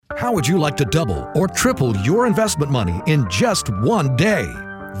How would you like to double or triple your investment money in just one day?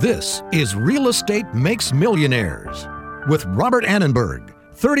 This is Real Estate Makes Millionaires with Robert Annenberg,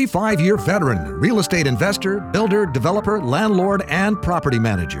 35-year veteran real estate investor, builder, developer, landlord, and property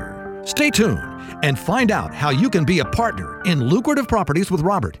manager. Stay tuned and find out how you can be a partner in lucrative properties with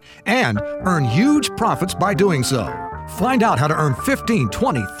Robert and earn huge profits by doing so. Find out how to earn 15,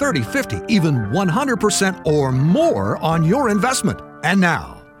 20, 30, 50, even 100% or more on your investment. And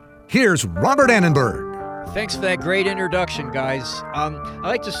now, here's Robert Annenberg. Thanks for that great introduction, guys. I'd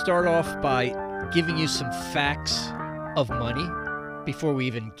like to start off by giving you some facts of money before we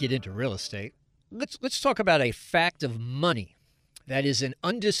even get into real estate. Let's talk about a fact of money that is an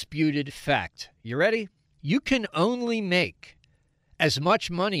undisputed fact. You ready? You can only make as much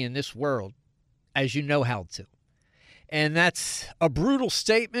money in this world as you know how to. And that's a brutal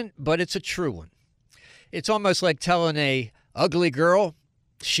statement, but it's a true one. It's almost like telling a ugly girl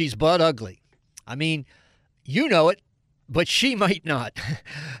she's butt ugly. I mean, you know it, but she might not.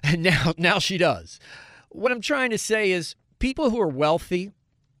 And now she does. What I'm trying to say is people who are wealthy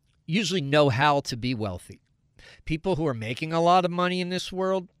usually know how to be wealthy. People who are making a lot of money in this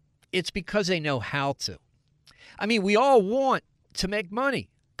world, it's because they know how to. I mean, we all want to make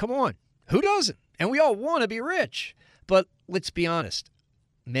money. Come on. Who doesn't? And we all want to be rich. But let's be honest.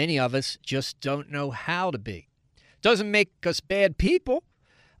 Many of us just don't know how to be. Doesn't make us bad people.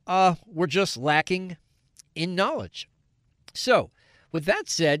 We're just lacking in knowledge. So, with that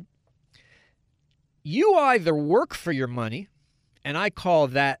said, you either work for your money, and I call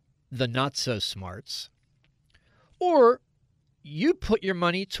that the not-so-smarts, or you put your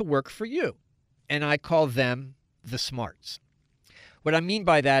money to work for you, and I call them the smarts. What I mean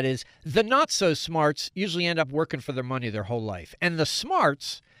by that is the not-so-smarts usually end up working for their money their whole life, and the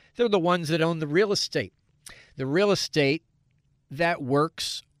smarts, they're the ones that own the real estate that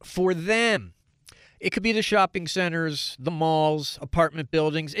works for them. It could be the shopping centers, the malls, apartment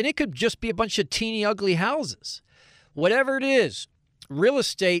buildings, and it could just be a bunch of teeny, ugly houses. Whatever it is, real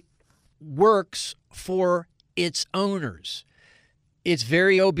estate works for its owners. It's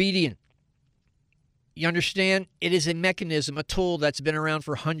very obedient. You understand? It is a mechanism, a tool that's been around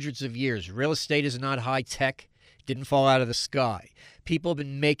for hundreds of years. Real estate is not high tech. It didn't fall out of the sky. People have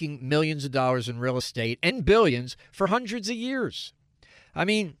been making millions of dollars in real estate and billions for hundreds of years. I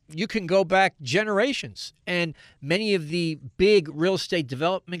mean, you can go back generations, and many of the big real estate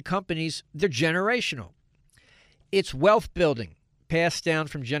development companies, they're generational. It's wealth building, passed down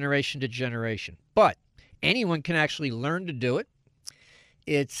from generation to generation. But anyone can actually learn to do it.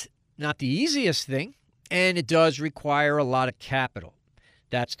 It's not the easiest thing, and it does require a lot of capital.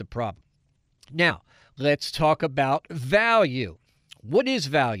 That's the problem. Now, let's talk about value. What is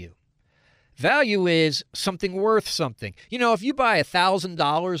value? Value is something worth something. You know, if you buy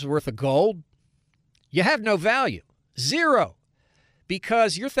 $1,000 worth of gold, you have no value. Zero.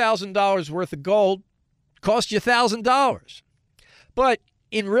 Because your $1,000 worth of gold cost you $1,000. But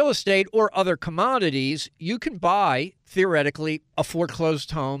in real estate or other commodities, you can buy, theoretically, a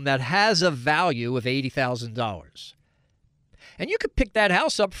foreclosed home that has a value of $80,000. And you could pick that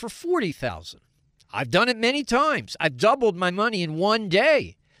house up for $40,000. I've done it many times. I've doubled my money in one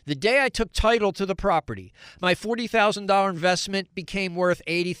day. The day I took title to the property, my $40,000 investment became worth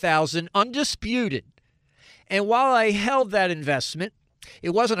 $80,000, undisputed. And while I held that investment, it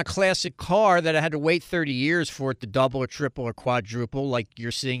wasn't a classic car that I had to wait 30 years for it to double or triple or quadruple like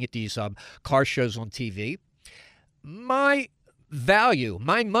you're seeing at these car shows on TV. My value,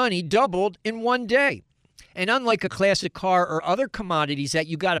 my money doubled in one day. And unlike a classic car or other commodities that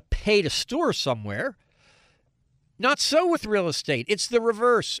you got to pay to store somewhere, not so with real estate. It's the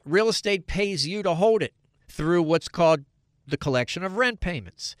reverse. Real estate pays you to hold it through what's called the collection of rent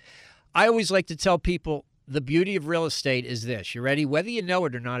payments. I always like to tell people the beauty of real estate is this. You ready? Whether you know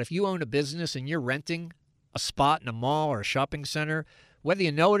it or not, if you own a business and you're renting a spot in a mall or a shopping center, whether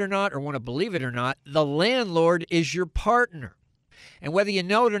you know it or not or want to believe it or not, the landlord is your partner. And whether you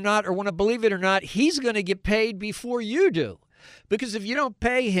know it or not or want to believe it or not, he's going to get paid before you do. Because if you don't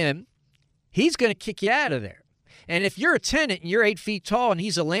pay him, he's going to kick you out of there. And if you're a tenant and you're 8 feet tall and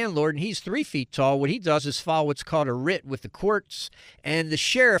he's a landlord and he's 3 feet tall, what he does is file what's called a writ with the courts, and the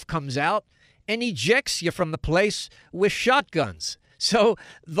sheriff comes out and ejects you from the place with shotguns. So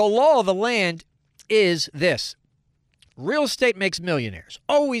the law of the land is this. Real estate makes millionaires.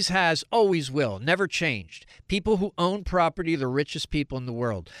 Always has, always will. Never changed. People who own property are the richest people in the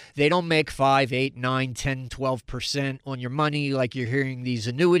world. They don't make 5, 8, 9, 10, 12% on your money like you're hearing these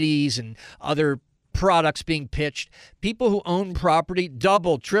annuities and other products being pitched. People who own property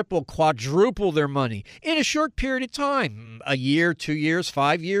double, triple, quadruple their money in a short period of time. A year, 2 years,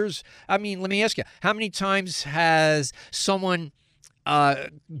 5 years. I mean, let me ask you, how many times has someone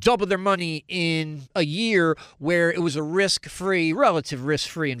doubled their money in a year where it was a risk-free, relative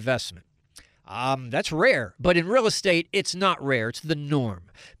risk-free investment? That's rare. But in real estate, it's not rare. It's the norm.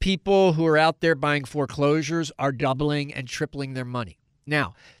 People who are out there buying foreclosures are doubling and tripling their money.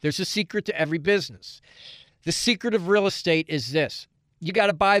 Now, there's a secret to every business. The secret of real estate is this. You got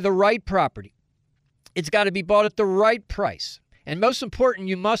to buy the right property. It's got to be bought at the right price. And most important,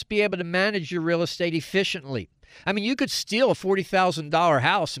 you must be able to manage your real estate efficiently. I mean, you could steal a $40,000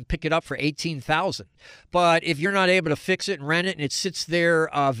 house and pick it up for $18,000. But if you're not able to fix it and rent it and it sits there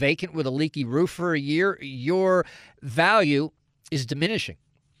vacant with a leaky roof for a year, your value is diminishing.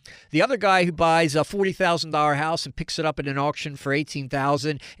 The other guy who buys a $40,000 house and picks it up at an auction for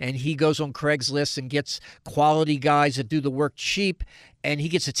 $18,000, and he goes on Craigslist and gets quality guys that do the work cheap, and he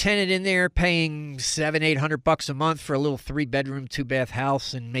gets a tenant in there paying $700-800 a month for a little 3-bedroom, 2-bath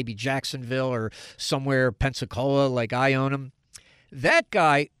house in maybe Jacksonville or somewhere Pensacola like I own them. That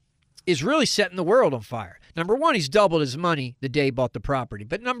guy is really setting the world on fire. Number one, he's doubled his money the day he bought the property.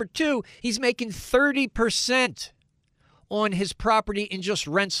 But number two, he's making 30% on his property in just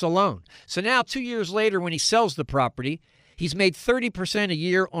rents alone. So now 2 years later, when he sells the property, he's made 30% a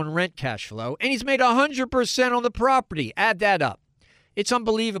year on rent cash flow, and he's made 100% on the property. Add that up. It's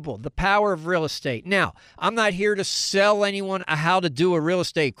unbelievable, the power of real estate. Now, I'm not here to sell anyone a how to do a real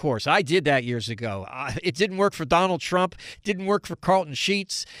estate course. I did that years ago. It didn't work for Donald Trump. It didn't work for Carlton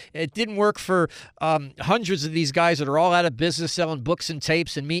Sheets. It didn't work for hundreds of these guys that are all out of business selling books and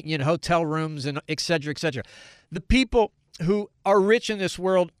tapes and meeting you in hotel rooms and et cetera, et cetera. The people who are rich in this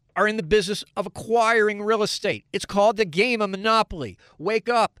world are in the business of acquiring real estate. It's called the game of Monopoly. Wake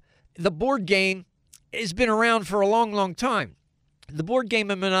up. The board game has been around for a long, long time. The board game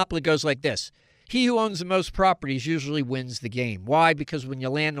of Monopoly goes like this. He who owns the most properties usually wins the game. Why? Because when you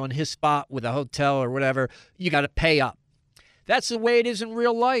land on his spot with a hotel or whatever, you got to pay up. That's the way it is in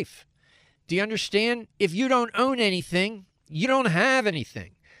real life. Do you understand? If you don't own anything, you don't have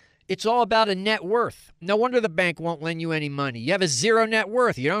anything. It's all about a net worth. No wonder the bank won't lend you any money. You have a zero net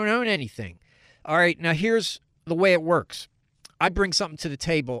worth. You don't own anything. All right, now here's the way it works. I bring something to the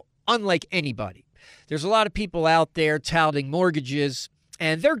table unlike anybody. There's a lot of people out there touting mortgages,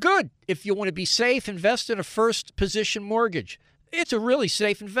 and they're good. If you want to be safe, invest in a first position mortgage. It's a really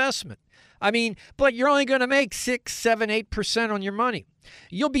safe investment. I mean, but you're only going to make 6, 7, 8% on your money.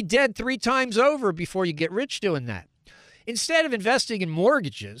 You'll be dead 3 times over before you get rich doing that. Instead of investing in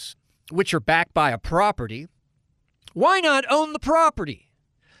mortgages, which are backed by a property, why not own the property?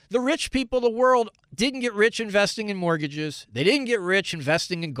 The rich people of the world didn't get rich investing in mortgages. They didn't get rich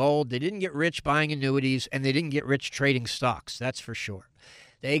investing in gold. They didn't get rich buying annuities, and they didn't get rich trading stocks. That's for sure.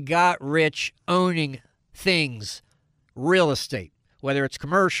 They got rich owning things, real estate, whether it's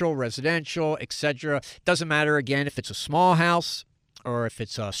commercial, residential, etc. Doesn't matter, again, if it's a small house or if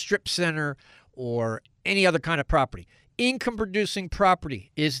it's a strip center or any other kind of property. Income-producing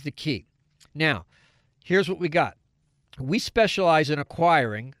property is the key. Now, here's what we got. We specialize in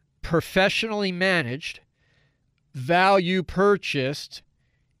acquiring professionally managed, value-purchased,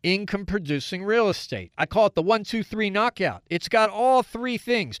 income-producing real estate. I call it the 1, 2, 3 knockout. It's got all 3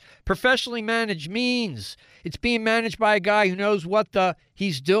 things. Professionally managed means it's being managed by a guy who knows what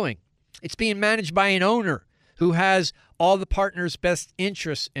he's doing. It's being managed by an owner who has all the partner's best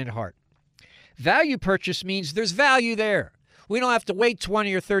interests in heart. Value purchase means there's value there. We don't have to wait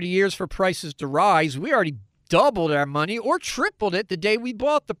 20 or 30 years for prices to rise. We already doubled our money or tripled it the day we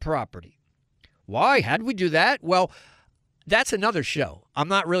bought the property. Why? How did we do that? Well, that's another show. I'm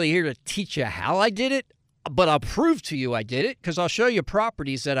not really here to teach you how I did it, but I'll prove to you I did it because I'll show you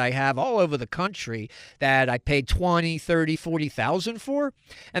properties that I have all over the country that I paid $20,000, $30,000, $40,000 for,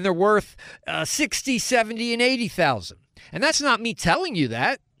 and they're worth $60,000, $70,000, and $80,000. And that's not me telling you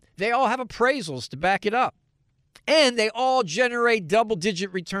that. They all have appraisals to back it up. And they all generate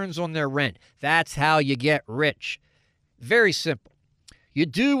double-digit returns on their rent. That's how you get rich. Very simple. You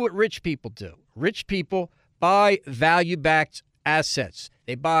do what rich people do. Rich people buy value-backed assets.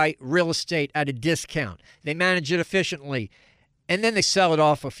 They buy real estate at a discount. They manage it efficiently. And then they sell it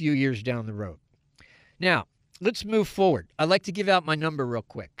off a few years down the road. Now, let's move forward. I'd like to give out my number real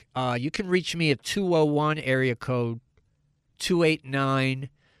quick. You can reach me at 201 area code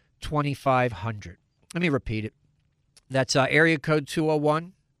 289-2500. Let me repeat it. That's area code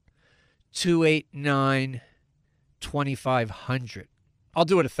 201-289-2500. I'll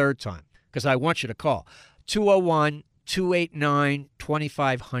do it a third time because I want you to call.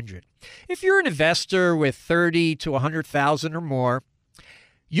 201-289-2500. If you're an investor with 30 to 100,000 or more,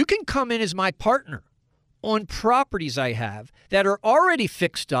 you can come in as my partner on properties I have that are already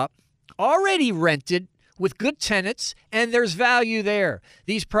fixed up, already rented with good tenants, and there's value there.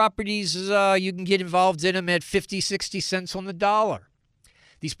 These properties, you can get involved in them at 50, 60 cents on the dollar.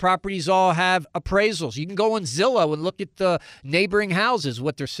 These properties all have appraisals. You can go on Zillow and look at the neighboring houses,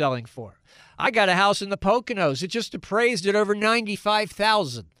 what they're selling for. I got a house in the Poconos. It just appraised at over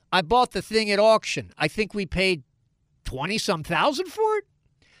 $95,000. I bought the thing at auction. I think we paid 20-some thousand for it.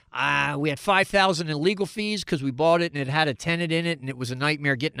 We had $5,000 in legal fees because we bought it and it had a tenant in it and it was a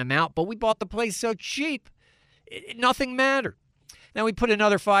nightmare getting them out. But we bought the place so cheap, nothing mattered. Now we put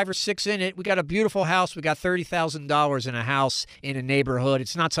another 5 or 6 in it. We got a beautiful house. We got $30,000 in a house in a neighborhood.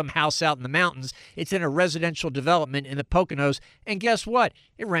 It's not some house out in the mountains. It's in a residential development in the Poconos. And guess what?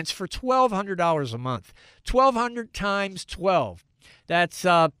 It rents for $1,200 a month. 1,200 times 12. That's,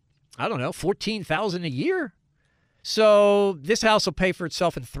 $14,000 a year. So this house will pay for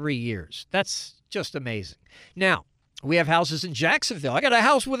itself in 3 years. That's just amazing. Now, we have houses in Jacksonville. I got a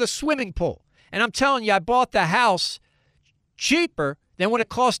house with a swimming pool. And I'm telling you, I bought the house cheaper than what it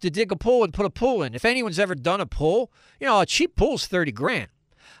costs to dig a pool and put a pool in. If anyone's ever done a pool, a cheap pool's $30,000.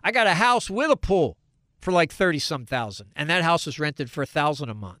 I got a house with a pool for like 30-some thousand, and that house is rented for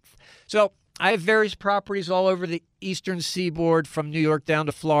 $1,000 a month. So I have various properties all over the eastern seaboard from New York down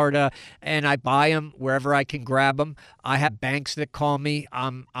to Florida, and I buy them wherever I can grab them. I have banks that call me.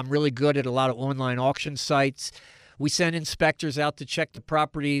 I'm really good at a lot of online auction sites. We send inspectors out to check the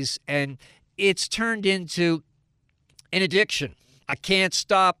properties, and it's turned into an addiction. I can't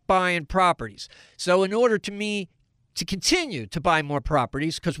stop buying properties. So in order to me to continue to buy more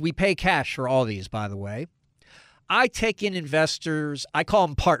properties, because we pay cash for all these, by the way, I take in investors. I call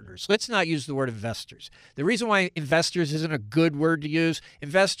them partners. Let's not use the word investors. The reason why investors isn't a good word to use,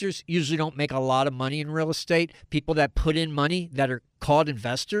 investors usually don't make a lot of money in real estate. People that put in money that are called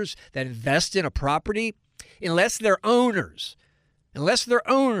investors, that invest in a property, unless they're owners,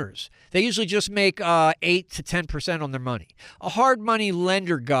 they usually just make 8 to 10% on their money. A hard money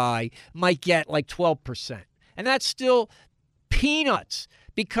lender guy might get like 12%. And that's still peanuts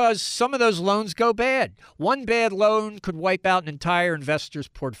because some of those loans go bad. One bad loan could wipe out an entire investor's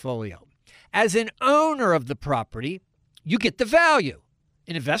portfolio. As an owner of the property, you get the value.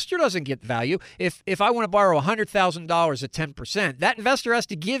 An investor doesn't get value. If I want to borrow $100,000 at 10%, that investor has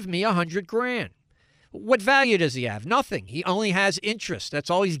to give me $100,000. What value does he have? Nothing. He only has interest. That's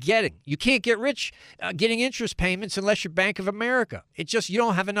all he's getting. You can't get rich getting interest payments unless you're Bank of America. It's just you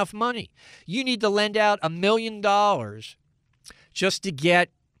don't have enough money. You need to lend out $1 million just to get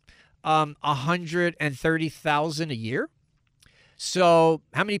 $130,000 a year. So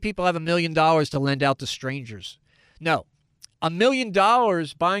how many people have $1 million to lend out to strangers? No. $1 million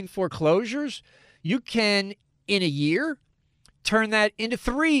buying foreclosures, you can, in a year, turn that into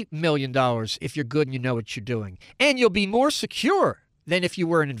 $3 million if you're good and you know what you're doing. And you'll be more secure than if you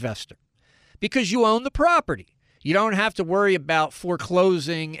were an investor because you own the property. You don't have to worry about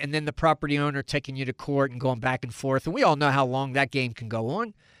foreclosing and then the property owner taking you to court and going back and forth. And we all know how long that game can go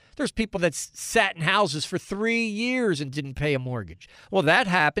on. There's people that sat in houses for 3 years and didn't pay a mortgage. Well, that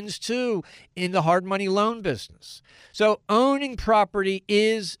happens too in the hard money loan business. So owning property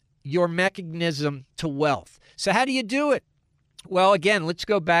is your mechanism to wealth. So how do you do it? Well, again, let's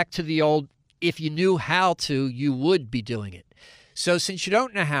go back to the old, if you knew how to, you would be doing it. So since you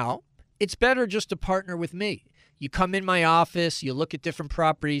don't know how, it's better just to partner with me. You come in my office, you look at different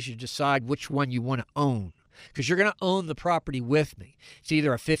properties, you decide which one you want to own because you're going to own the property with me. It's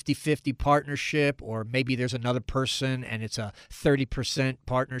either a 50-50 partnership or maybe there's another person and it's a 30%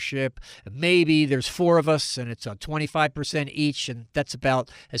 partnership. Maybe there's 4 of us and it's a 25% each, and that's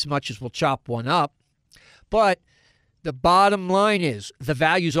about as much as we'll chop one up. But the bottom line is the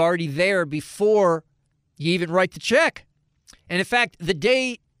value's already there before you even write the check. And in fact, the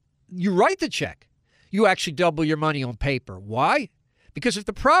day you write the check, you actually double your money on paper. Why? Because if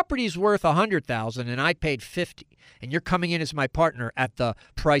the property's worth $100,000 and I paid $50,000 and you're coming in as my partner at the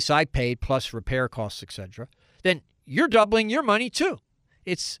price I paid plus repair costs, etc., then you're doubling your money too.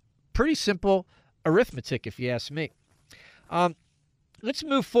 It's pretty simple arithmetic if you ask me. Let's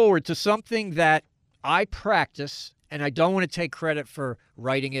move forward to something that I practice, and I don't want to take credit for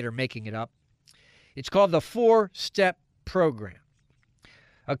writing it or making it up. It's called the 4-step program.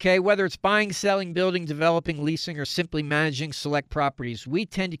 Okay, whether it's buying, selling, building, developing, leasing, or simply managing select properties, we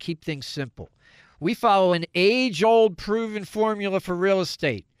tend to keep things simple. We follow an age-old proven formula for real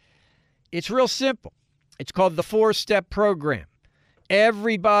estate. It's real simple. It's called the 4-step program.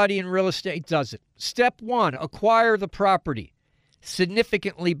 Everybody in real estate does it. Step 1, acquire the property.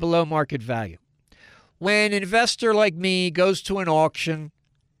 significantly below market value. When an investor like me goes to an auction,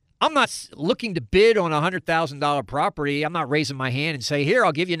 I'm not looking to bid on a $100,000 property. I'm not raising my hand and say, here,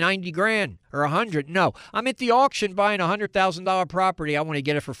 I'll give you 90 grand or 100. No, I'm at the auction buying a $100,000 property. I want to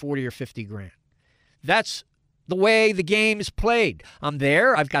get it for 40 or 50 grand. That's the way the game is played. I'm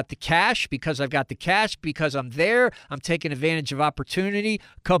there. I've got the cash because I'm there. I'm taking advantage of opportunity.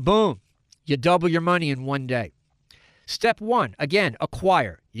 Kaboom. You double your money in one day. Step one, again,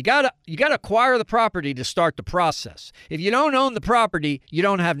 acquire. You gotta acquire the property to start the process. If you don't own the property, you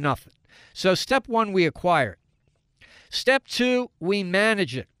don't have nothing. So step one, we acquire it. Step two, we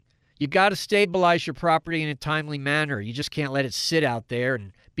manage it. You got to stabilize your property in a timely manner. You just can't let it sit out there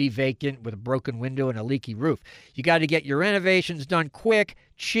and be vacant with a broken window and a leaky roof. You got to get your renovations done quick,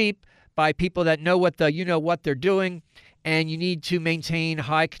 cheap, by people that know what they're doing. And you need to maintain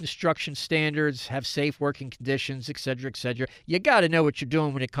high construction standards, have safe working conditions, et cetera, et cetera. You got to know what you're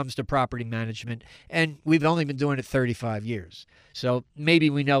doing when it comes to property management. And we've only been doing it 35 years. So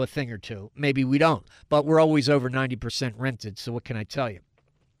maybe we know a thing or two. Maybe we don't. But we're always over 90% rented. So what can I tell you?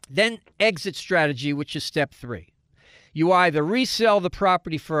 Then exit strategy, which is step three. You either resell the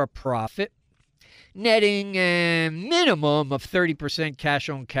property for a profit, netting a minimum of 30% cash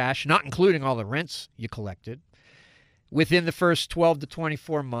on cash, not including all the rents you collected, within the first 12 to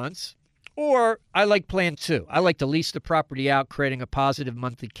 24 months. Or I like plan two. I like to lease the property out, creating a positive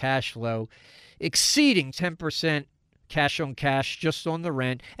monthly cash flow exceeding 10% cash on cash just on the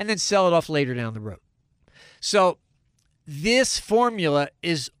rent, and then sell it off later down the road. So this formula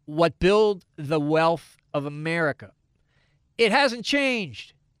is what built the wealth of America. It hasn't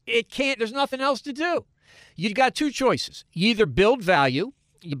changed. There's nothing else to do. You've got two choices. You either build value.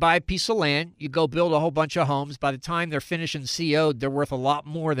 You buy a piece of land, you go build a whole bunch of homes. By the time they're finished and CO'd, they're worth a lot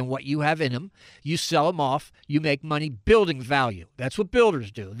more than what you have in them. You sell them off, you make money building value. That's what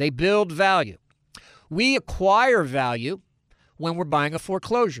builders do. They build value. We acquire value when we're buying a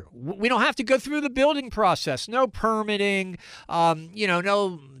foreclosure. We don't have to go through the building process. No permitting,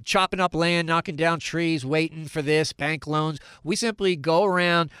 no chopping up land, knocking down trees, waiting for this, bank loans. We simply go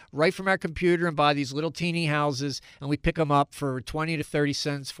around right from our computer and buy these little teeny houses, and we pick them up for 20 to 30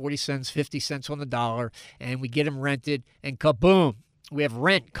 cents, 40 cents, 50 cents on the dollar, and we get them rented, and kaboom, we have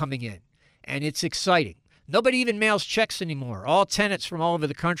rent coming in, and it's exciting. Nobody even mails checks anymore. All tenants from all over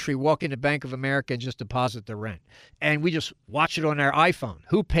the country walk into Bank of America and just deposit their rent. And we just watch it on our iPhone.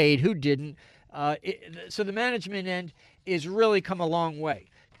 Who paid, who didn't. So the management end is really come a long way.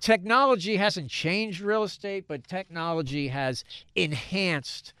 Technology hasn't changed real estate, but technology has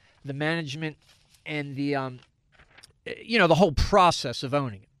enhanced the management and the whole process of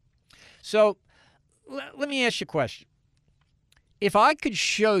owning it. So let me ask you a question. If I could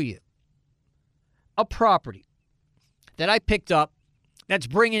show you a property that I picked up that's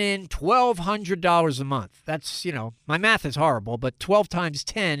bringing in $1,200 a month. That's, my math is horrible, but 12 times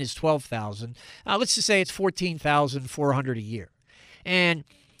 10 is 12,000. Let's just say it's 14,400 a year. And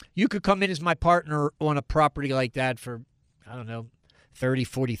you could come in as my partner on a property like that for, 30,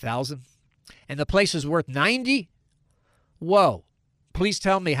 40,000. And the place is worth 90. Whoa. Please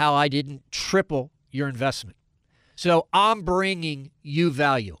tell me how I didn't triple your investment. So I'm bringing you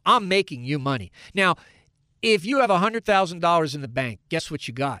value. I'm making you money. Now, if you have $100,000 in the bank, guess what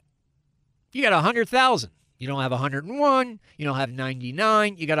you got? You got $100,000. You don't have 101. You don't have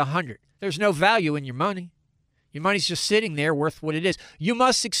 99. You got 100. There's no value in your money. Your money's just sitting there worth what it is. You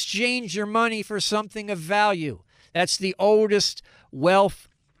must exchange your money for something of value. That's the oldest wealth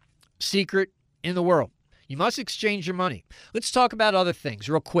secret in the world. You must exchange your money. Let's talk about other things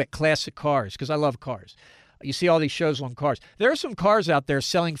real quick. Classic cars, because I love cars. You see all these shows on cars. There are some cars out there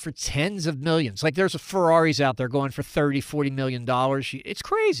selling for tens of millions. Like there's a Ferraris out there going for $30, $40 million. It's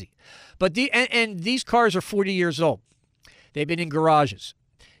crazy. But these cars are 40 years old. They've been in garages.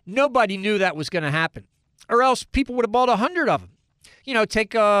 Nobody knew that was going to happen. Or else people would have bought 100 of them.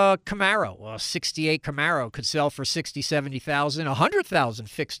 Take a Camaro. A 68 Camaro could sell for 60, 70,000, 100,000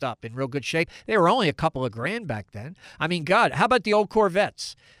 fixed up in real good shape. They were only a couple of grand back then. I mean, God, how about the old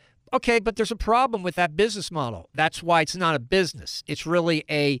Corvettes? Okay, but there's a problem with that business model. That's why it's not a business. It's really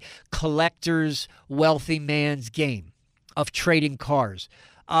a collector's, wealthy man's game of trading cars.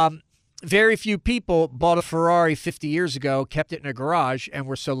 Very few people bought a Ferrari 50 years ago, kept it in a garage, and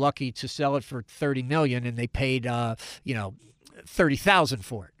were so lucky to sell it for $30 million, and they paid, $30,000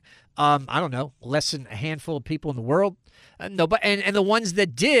 for it. I don't know, less than a handful of people in the world. No, but and the ones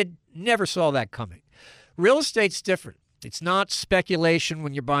that did never saw that coming. Real estate's different. It's not speculation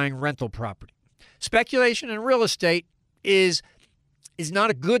when you're buying rental property. Speculation in real estate is not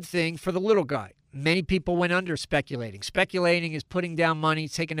a good thing for the little guy. Many people went under speculating. Speculating is putting down money,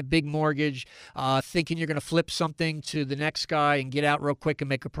 taking a big mortgage, thinking you're going to flip something to the next guy and get out real quick and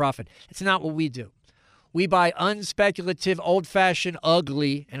make a profit. It's not what we do. We buy unspeculative, old-fashioned,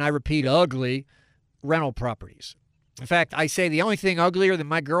 ugly, and I repeat, ugly, rental properties. In fact, I say the only thing uglier than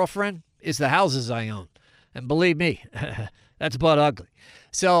my girlfriend is the houses I own. And believe me, that's butt ugly.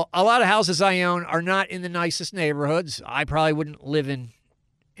 So a lot of houses I own are not in the nicest neighborhoods. I probably wouldn't live in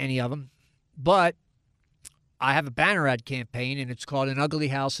any of them. But I have a banner ad campaign, and it's called An Ugly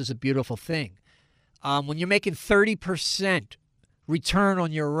House is a Beautiful Thing. When you're making 30% return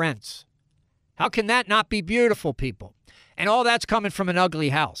on your rents, how can that not be beautiful, people? And all that's coming from an ugly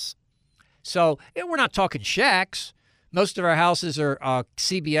house. So we're not talking shacks. Most of our houses are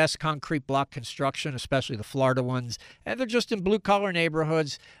CBS, concrete block construction, especially the Florida ones. And they're just in blue-collar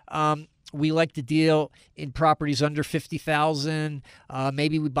neighborhoods. We like to deal in properties under $50,000.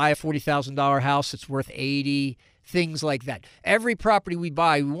 Maybe we buy a $40,000 house that's worth $80,000, things like that. Every property we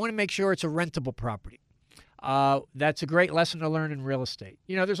buy, we want to make sure it's a rentable property. That's a great lesson to learn in real estate.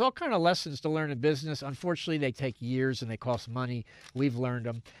 You know, there's all kind of lessons to learn in business. Unfortunately, they take years and they cost money. We've learned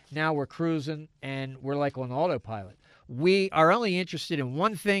them. Now we're cruising and we're like on autopilot. We are only interested in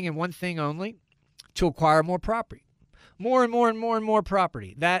one thing and one thing only, to acquire more property. More and more and more and more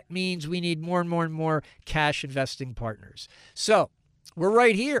property. That means we need more and more and more cash investing partners. So we're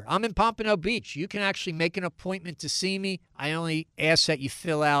right here. I'm in Pompano Beach. You can actually make an appointment to see me. I only ask that you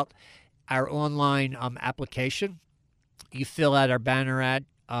fill out our online application. You fill out our banner ad.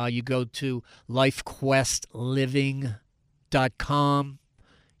 You go to LifeQuestLiving.com.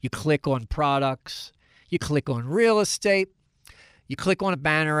 You click on products. You click on real estate. You click on a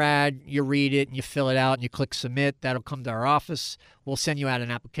banner ad. You read it and you fill it out and you click submit. That'll come to our office. We'll send you out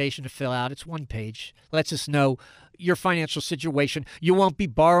an application to fill out. It's one page. Lets us know your financial situation. You won't be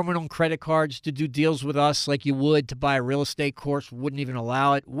borrowing on credit cards to do deals with us like you would to buy a real estate course. We wouldn't even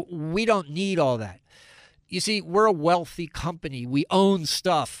allow it. We don't need all that. You see, we're a wealthy company. We own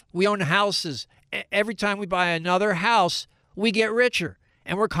stuff. We own houses. Every time we buy another house, we get richer.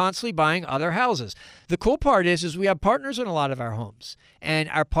 And we're constantly buying other houses. The cool part is we have partners in a lot of our homes. And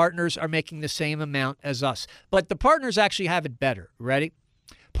our partners are making the same amount as us. But the partners actually have it better. Ready?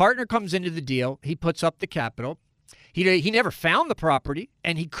 Partner comes into the deal. He puts up the capital. He never found the property,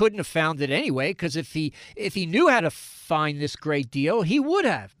 and he couldn't have found it anyway, because if he knew how to find this great deal, he would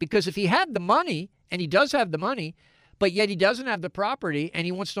have. Because if he had the money, and he does have the money, but yet he doesn't have the property, and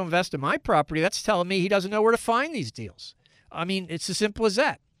he wants to invest in my property, that's telling me he doesn't know where to find these deals. I mean, it's as simple as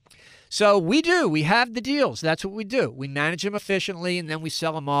that. So we do. We have the deals. That's what we do. We manage them efficiently, and then we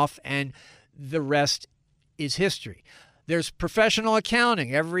sell them off, and the rest is history. There's professional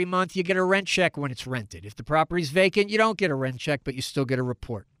accounting. Every month you get a rent check when it's rented. If the property's vacant, you don't get a rent check, but you still get a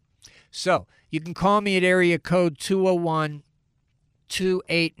report. So you can call me at area code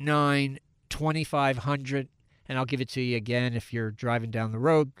 201-289-2500, and I'll give it to you again if you're driving down the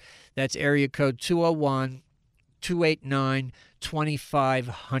road. That's area code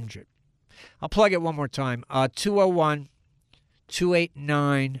 201-289-2500. I'll plug it one more time.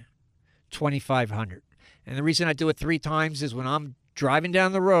 201-289-2500. And the reason I do it 3 times is when I'm driving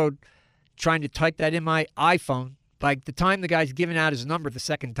down the road trying to type that in my iPhone, by the time the guy's giving out his number the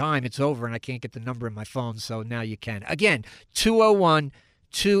second time, it's over and I can't get the number in my phone. So now you can. Again,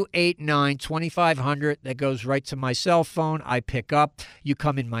 201-289-2500. That goes right to my cell phone. I pick up. You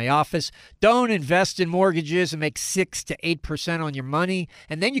come in my office. Don't invest in mortgages and make 6 to 8% on your money,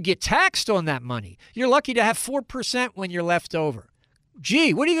 and then you get taxed on that money. You're lucky to have 4% when you're left over.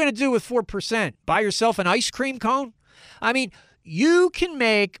 Gee, what are you going to do with 4%? Buy yourself an ice cream cone? I mean, you can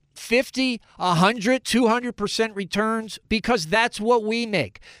make 50, 100, 200% returns because that's what we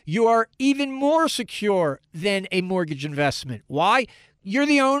make. You are even more secure than a mortgage investment. Why? You're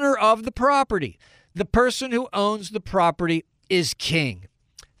the owner of the property. The person who owns the property is king.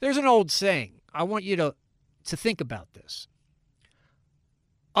 There's an old saying. I want you to think about this.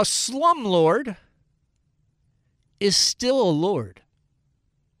 A slumlord is still a lord.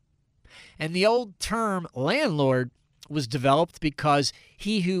 And the old term landlord was developed because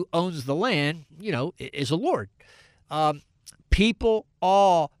he who owns the land, is a lord. People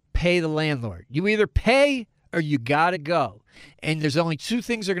all pay the landlord. You either pay or you got to go. And there's only 2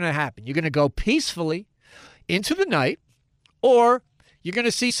 things that are going to happen. You're going to go peacefully into the night, or you're going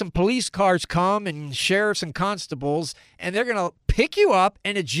to see some police cars come and sheriffs and constables, and they're going to pick you up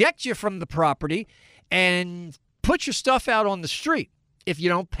and eject you from the property and put your stuff out on the street if you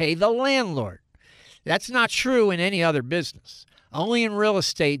don't pay the landlord. That's not true in any other business. Only in real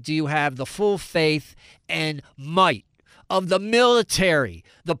estate do you have the full faith and might of the military,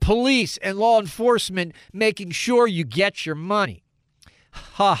 the police, and law enforcement making sure you get your money.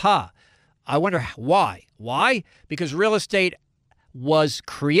 Ha ha. I wonder why. Why? Because real estate was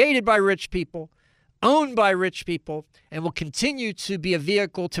created by rich people, owned by rich people, and will continue to be a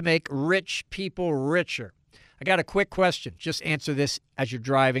vehicle to make rich people richer. I got a quick question. Just answer this as you're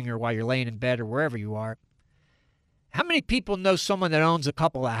driving or while you're laying in bed or wherever you are. How many people know someone that owns a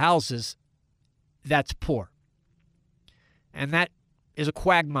couple of houses that's poor? And that is a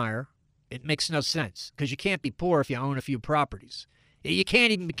quagmire. It makes no sense because you can't be poor if you own a few properties. You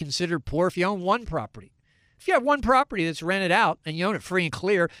can't even be considered poor if you own one property. If you have one property that's rented out and you own it free and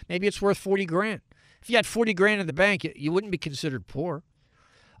clear, maybe it's worth 40 grand. If you had 40 grand in the bank, you wouldn't be considered poor.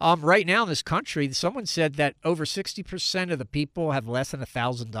 Right now in this country, someone said that over 60% of the people have less than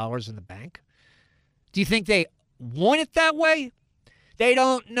 $1,000 in the bank. Do you think they want it that way? They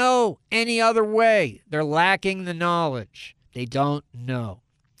don't know any other way. They're lacking the knowledge. They don't know.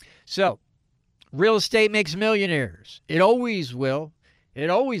 So, real estate makes millionaires. It always will. It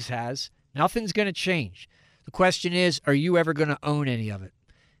always has. Nothing's going to change. The question is, are you ever going to own any of it?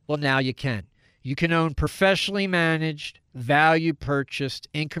 Well, now you can. You can own professionally managed, value-purchased,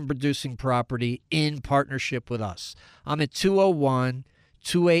 income-producing property in partnership with us. I'm at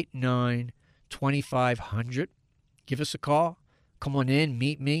 201-289-2500. Give us a call. Come on in,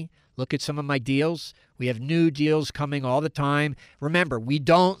 meet me, look at some of my deals. We have new deals coming all the time. Remember, we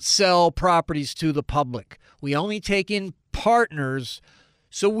don't sell properties to the public. We only take in partners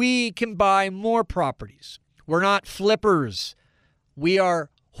so we can buy more properties. We're not flippers. We are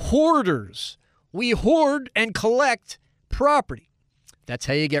hoarders. We hoard and collect property. That's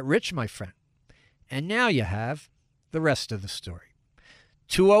how you get rich, my friend. And now you have the rest of the story.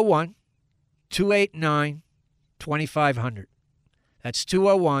 201-289-2500. That's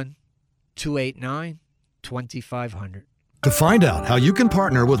 201-289-2500. To find out how you can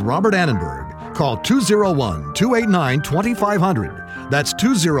partner with Robert Annenberg, call 201-289-2500. That's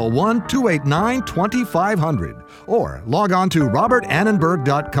 201-289-2500. Or log on to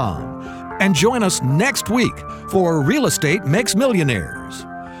robertannenberg.com. And join us next week for Real Estate Makes Millionaires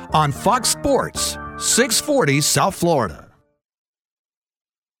on Fox Sports, 640 South Florida.